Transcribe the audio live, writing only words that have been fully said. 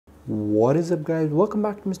What is up, guys? Welcome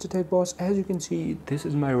back to Mr. Tech Boss. As you can see, this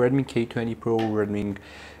is my Redmi K20 Pro running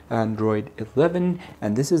Android 11,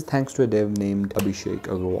 and this is thanks to a dev named Abhishek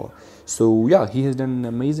Agarwal. So yeah, he has done an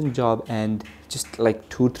amazing job, and just like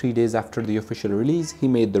 2-3 days after the official release, he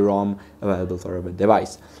made the ROM available for our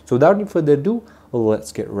device. So without any further ado,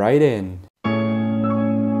 let's get right in.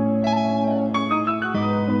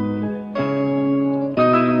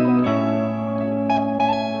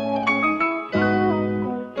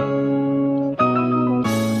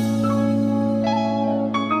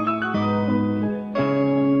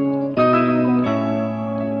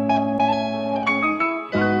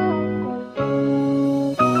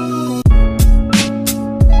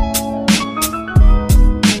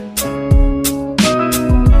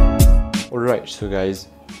 Alright, so guys,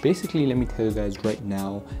 basically let me tell you guys right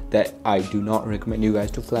now that I do not recommend you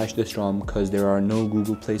guys to flash this ROM because there are no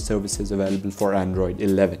Google Play services available for Android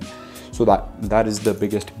 11. So that is the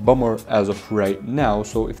biggest bummer as of right now.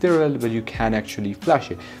 So if they're available, you can actually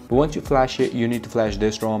flash it, but once you flash it, you need to flash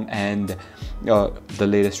this ROM and the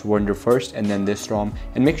latest Wonder first, and then this ROM,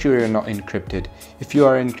 and make sure you're not encrypted. If you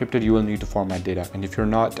are encrypted, you will need to format data, and if you're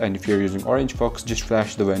not, and if you're using Orange Fox, just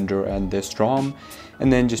flash the Wonder and this ROM,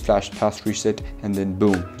 and then just flash past reset, and then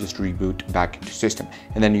boom, just reboot back into system,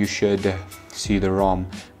 and then you should see the ROM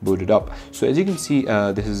booted up. So as you can see,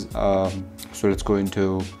 this is so let's go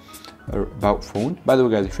into about phone. By the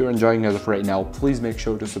way, guys, if you're enjoying as of right now, please make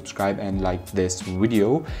sure to subscribe and like this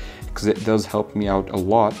video because it does help me out a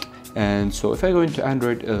lot. And so if I go into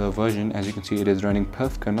Android version, as you can see, it is running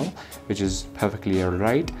perf kernel, which is perfectly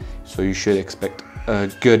alright. So you should expect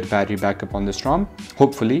a good battery backup on this ROM.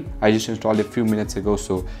 Hopefully, I just installed it a few minutes ago,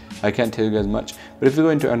 so I can't tell you guys much. But if you go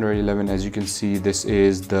into Android 11, as you can see, this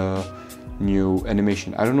is the new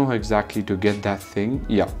animation. I don't know how exactly to get that thing.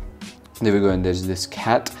 Yeah, there we go, and there's this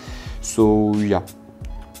cat. So yeah,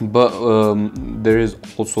 but there is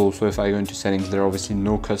also, so if I go into settings, there are obviously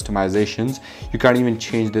no customizations. You can't even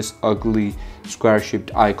change this ugly square shaped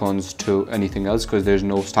icons to anything else because there's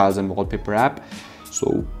no styles and wallpaper app.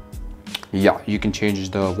 So yeah, you can change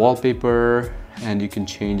the wallpaper and you can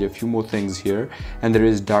change a few more things here. And there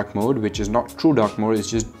is dark mode, which is not true dark mode, it's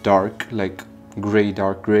just dark, like gray,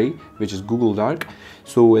 dark gray, which is Google dark.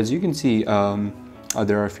 So as you can see,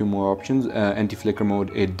 there are a few more options. Anti-flicker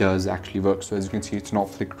mode, it does actually work. So as you can see, it's not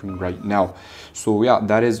flickering right now. So yeah,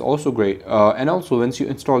 that is also great. And also, once you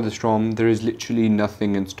install this ROM, there is literally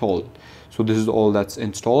nothing installed. So this is all that's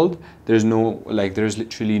installed. There's no, like, there's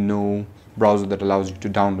literally no browser that allows you to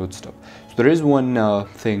download stuff. So there is one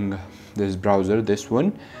thing, this browser, this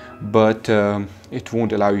one, but it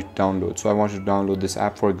won't allow you to download. So I want to download this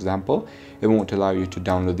app, for example. It won't allow you to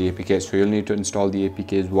download the APK. So you'll need to install the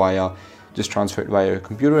APKs via, just transfer it via your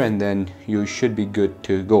computer, and then you should be good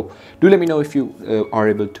to go. Do let me know if you are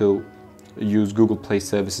able to use Google Play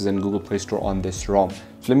services and Google Play Store on this ROM.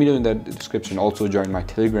 So let me know in the description. Also join my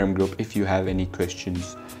Telegram group if you have any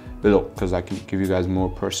questions below, because I can give you guys more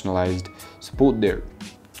personalized support there.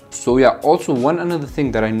 So yeah, also another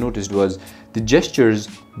thing that I noticed was the gestures.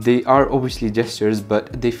 They are obviously gestures,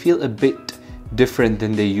 but they feel a bit different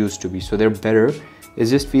than they used to be. So they're better. It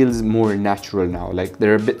just feels more natural now, like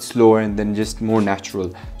they're a bit slower and then just more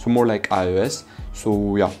natural, so more like iOS.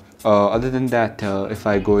 So yeah, other than that, if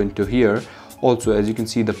I go into here, also as you can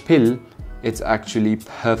see, the pill, it's actually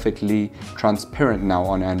perfectly transparent now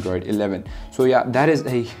on Android 11. So yeah, that is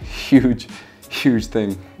a huge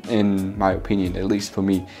thing in my opinion, at least for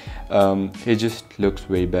me. It just looks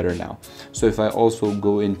way better now. So if I also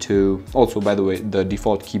go into, also by the way, the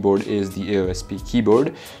default keyboard is the Aosp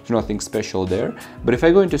keyboard, so nothing special there. But if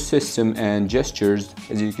I go into system and gestures,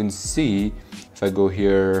 as you can see, if I go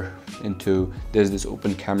here into, there's this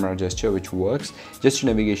open camera gesture which works. Gesture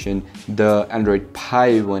navigation, the Android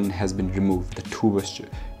Pie one has been removed, the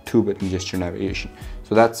two button gesture navigation,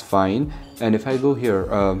 so that's fine. And if I go here,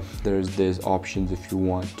 there's options if you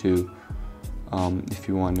want to if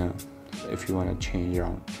you wanna change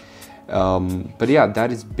around. But yeah,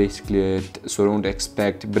 that is basically it. So don't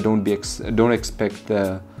expect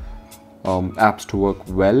the apps to work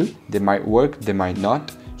well. They might work, they might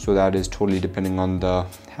not. So that is totally depending on the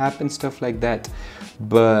app and stuff like that.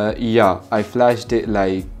 But yeah, I flashed it,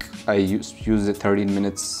 like I used it 13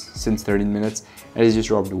 minutes, since 13 minutes, and it's just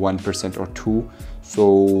dropped 1% or 2%.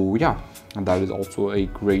 So yeah, and that is also a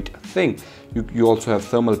great thing. You also have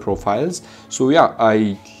thermal profiles. So yeah,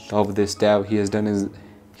 I love this dev. He has done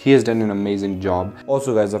an amazing job.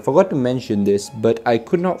 Also guys, I forgot to mention this, but I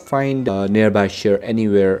could not find nearby share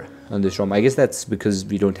anywhere on this ROM. I guess that's because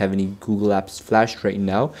we don't have any Google apps flashed right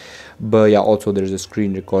now. But yeah, also there's a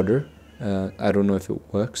screen recorder. I don't know if it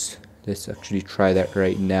works. let's actually try that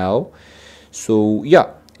right now. So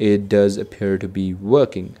yeah, it does appear to be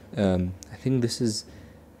working. I think this is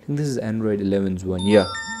Android 11's one. Yeah,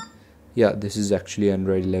 this is actually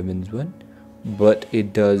Android 11's one, but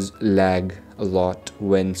it does lag a lot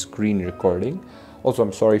when screen recording. Also,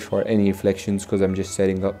 I'm sorry for any reflections because I'm just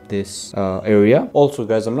setting up this area. Also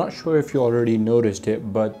guys, I'm not sure if you already noticed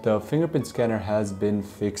it, but the fingerprint scanner has been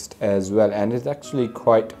fixed as well, and it's actually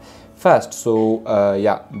quite fast. So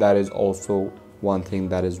yeah, that is also one thing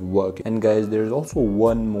that is working. And guys, there's also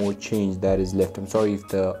one more change that is left. I'm sorry if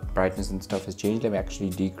the brightness and stuff has changed. Let me actually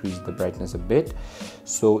decrease the brightness a bit.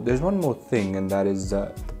 So there's one more thing, and that is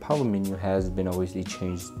the power menu has been obviously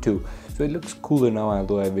changed too. So it looks cooler now,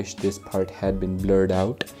 although I wish this part had been blurred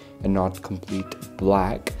out and not complete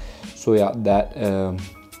black. So yeah, that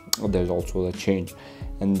there's also a change.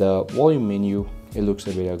 And the volume menu, it looks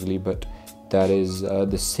a bit ugly, but that is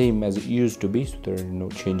the same as it used to be, so there are no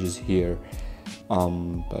changes here.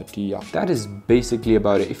 But yeah, that is basically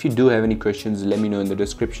about it. If you do have any questions, let me know in the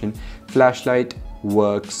description. Flashlight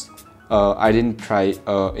works. I didn't try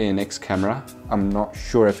ANX camera. I'm not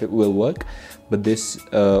sure if it will work, but this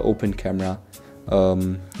open camera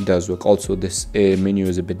does work. Also, this menu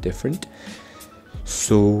is a bit different.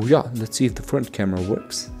 So yeah, let's see if the front camera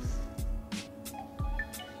works.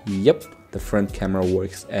 Yep, the front camera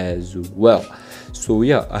works as well. So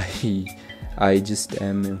yeah, I just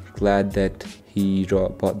am glad that he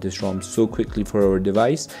bought this ROM so quickly for our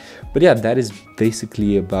device. But yeah, that is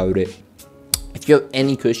basically about it. If you have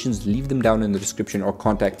any questions, leave them down in the description or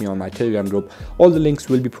contact me on my Telegram group. All the links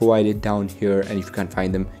will be provided down here, and if you can't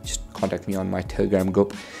find them, just contact me on my Telegram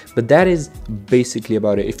group. But that is basically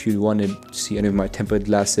about it. If you want to see any of my tempered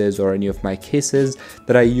glasses or any of my cases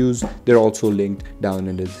that I use, they're also linked down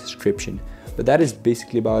in the description. But that is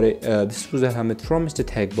basically about it. This was Ahmed from Mr.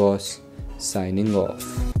 Tech Boss, signing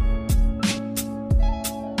off.